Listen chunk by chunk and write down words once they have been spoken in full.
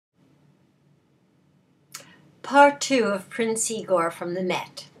part two of Prince Igor from the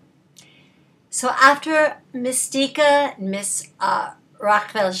Met. So after Mystika, Miss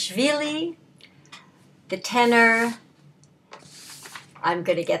Rakhvelashvili, the tenor, I'm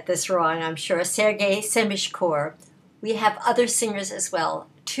going to get this wrong, I'm sure, Sergei Semishkor, we have other singers as well,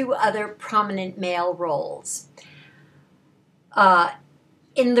 two other prominent male roles.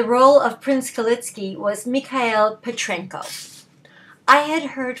 In the role of Prince Galitsky was Mikhail Petrenko. I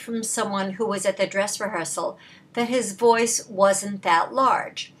had heard from someone who was at the dress rehearsal that his voice wasn't that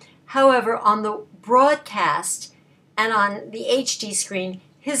large. However, on the broadcast and on the HD screen,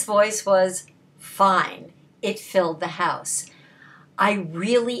 his voice was fine. It filled the house. I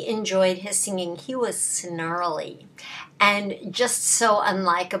really enjoyed his singing. He was snarly and just so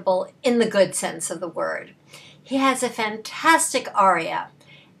unlikable in the good sense of the word. He has a fantastic aria,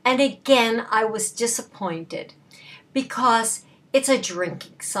 and again I was disappointed because it's a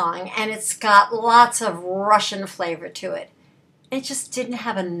drinking song and it's got lots of Russian flavor to it. It just didn't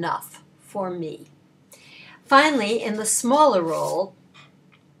have enough for me. Finally, in the smaller role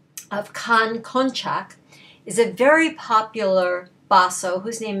of Khan Konchak is a very popular basso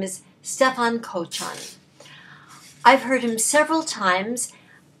whose name is Stefan Kochan. I've heard him several times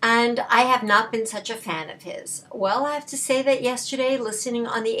and I have not been such a fan of his. Well, I have to say that yesterday, listening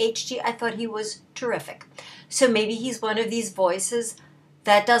on the HD, I thought he was terrific. So maybe he's one of these voices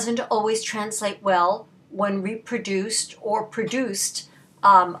that doesn't always translate well when reproduced or produced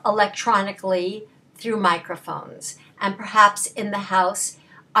electronically through microphones. And perhaps in the house,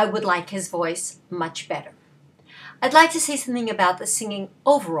 I would like his voice much better. I'd like to say something about the singing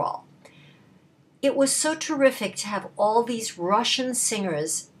overall. It was so terrific to have all these Russian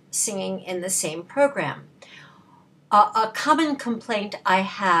singers singing in the same program. A common complaint I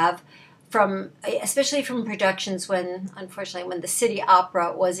have from, especially from productions when, unfortunately, when the City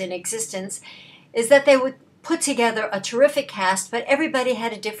Opera was in existence, is that they would put together a terrific cast, but everybody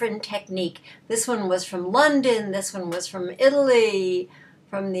had a different technique. This one was from London, this one was from Italy,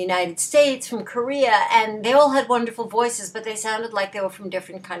 from the United States, from Korea, and they all had wonderful voices, but they sounded like they were from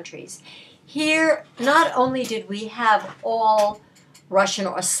different countries. Here, not only did we have all Russian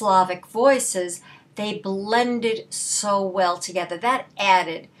or Slavic voices, they blended so well together. That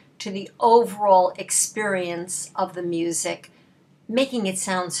added to the overall experience of the music, making it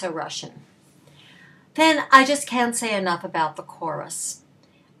sound so Russian. Then I just can't say enough about the chorus.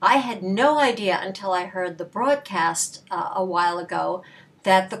 I had no idea until I heard the broadcast a while ago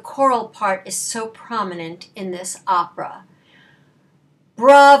that the choral part is so prominent in this opera.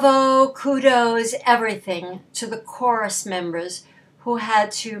 Bravo, kudos, everything to the chorus members who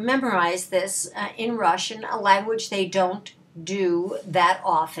had to memorize this in Russian, a language they don't do that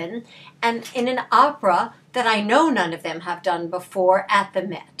often, and in an opera that I know none of them have done before at the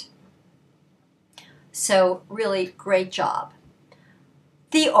Met. So really great job.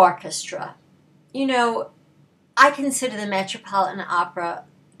 The orchestra. You know, I consider the Metropolitan Opera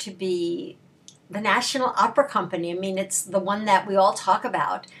to be the National Opera Company. I mean, it's the one that we all talk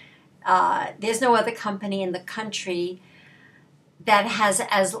about. There's no other company in the country that has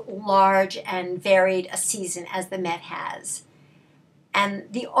as large and varied a season as the Met has.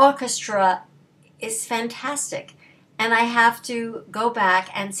 And the orchestra is fantastic. And I have to go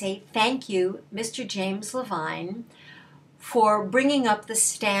back and say thank you, Mr. James Levine, for bringing up the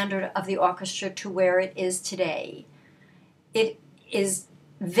standard of the orchestra to where it is today. It is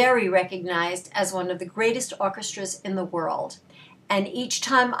very recognized as one of the greatest orchestras in the world. And each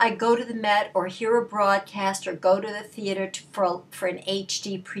time I go to the Met or hear a broadcast or go to the theater for an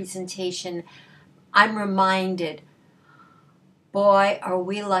HD presentation, I'm reminded, boy, are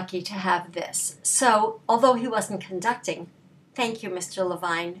we lucky to have this. So, although he wasn't conducting, thank you, Mr.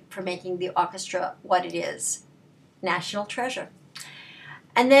 Levine, for making the orchestra what it is. National treasure.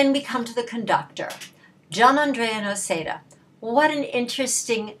 And then we come to the conductor, Gian Andrea Noseda. What an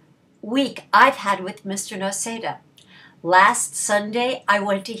interesting week I've had with Mr. Noseda. Last Sunday, I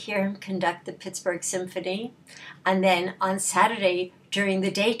went to hear him conduct the Pittsburgh Symphony. And then on Saturday, during the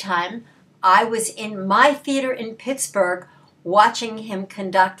daytime, I was in my theater in Pittsburgh watching him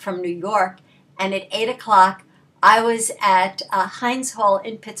conduct from New York. And at 8 o'clock, I was at Heinz Hall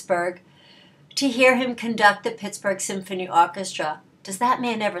in Pittsburgh to hear him conduct the Pittsburgh Symphony Orchestra. Does that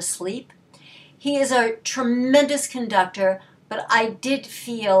man ever sleep? He is a tremendous conductor, but I did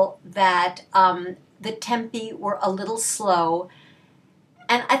feel that the tempi were a little slow,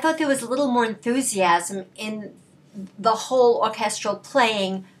 and I thought there was a little more enthusiasm in the whole orchestral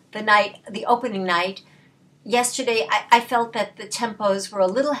playing the opening night. Yesterday, I felt that the tempos were a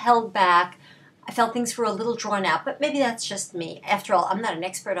little held back. I I felt things were a little drawn out, but maybe that's just me. After all, I'm not an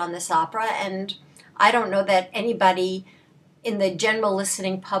expert on this opera, and I don't know that anybody in the general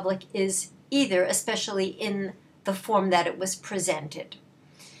listening public is either, especially in the form that it was presented.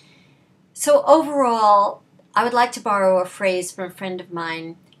 So overall, I would like to borrow a phrase from a friend of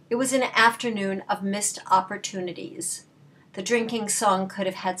mine. It was an afternoon of missed opportunities. The drinking song could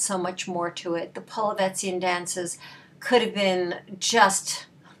have had so much more to it. The Polovetzian dances could have been just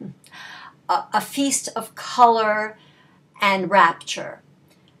a feast of color and rapture.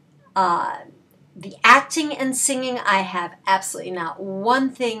 The acting and singing, I have absolutely not one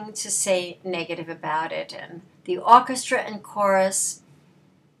thing to say negative about it. And the orchestra and chorus,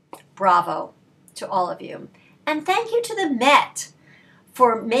 bravo to all of you. And thank you to the Met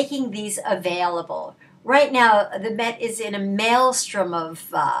for making these available. Right now, the Met is in a maelstrom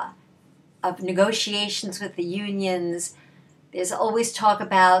of negotiations with the unions. There's always talk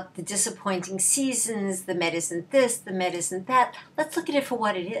about the disappointing seasons. The Met isn't this, the Met isn't that. Let's look at it for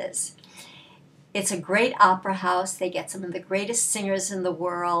what it is. It's a great opera house. They get some of the greatest singers in the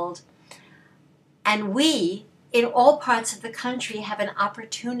world. And we, in all parts of the country, have an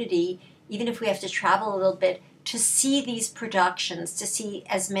opportunity, even if we have to travel a little bit, to see these productions, to see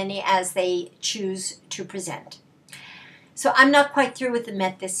as many as they choose to present. So I'm not quite through with the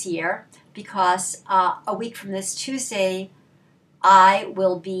Met this year because a week from this Tuesday, I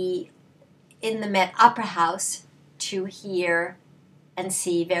will be in the Met Opera House to hear and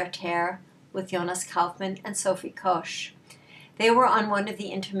see Werther with Jonas Kaufmann and Sophie Kosch. They were on one of the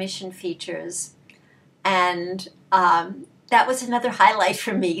intermission features, and that was another highlight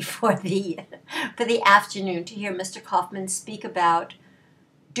for me for the afternoon, to hear Mr. Kaufmann speak about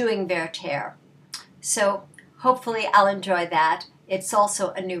doing Werther. So hopefully I'll enjoy that. It's also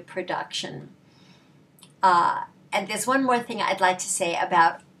a new production. And there's one more thing I'd like to say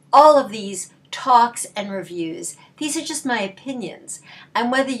about all of these talks and reviews. These are just my opinions.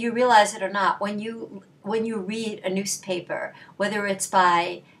 And whether you realize it or not, when you read a newspaper, whether it's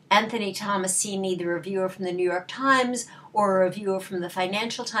by Anthony Tomasini, the reviewer from the New York Times, or a reviewer from the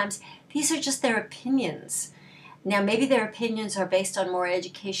Financial Times, these are just their opinions. Now, maybe their opinions are based on more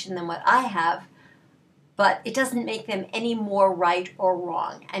education than what I have, but it doesn't make them any more right or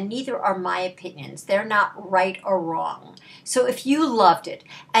wrong. And neither are my opinions. They're not right or wrong. So if you loved it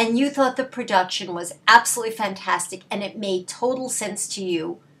and you thought the production was absolutely fantastic and it made total sense to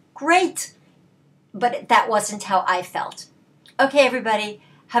you, great. But that wasn't how I felt. Okay, everybody,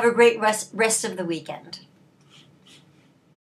 have a great rest of the weekend.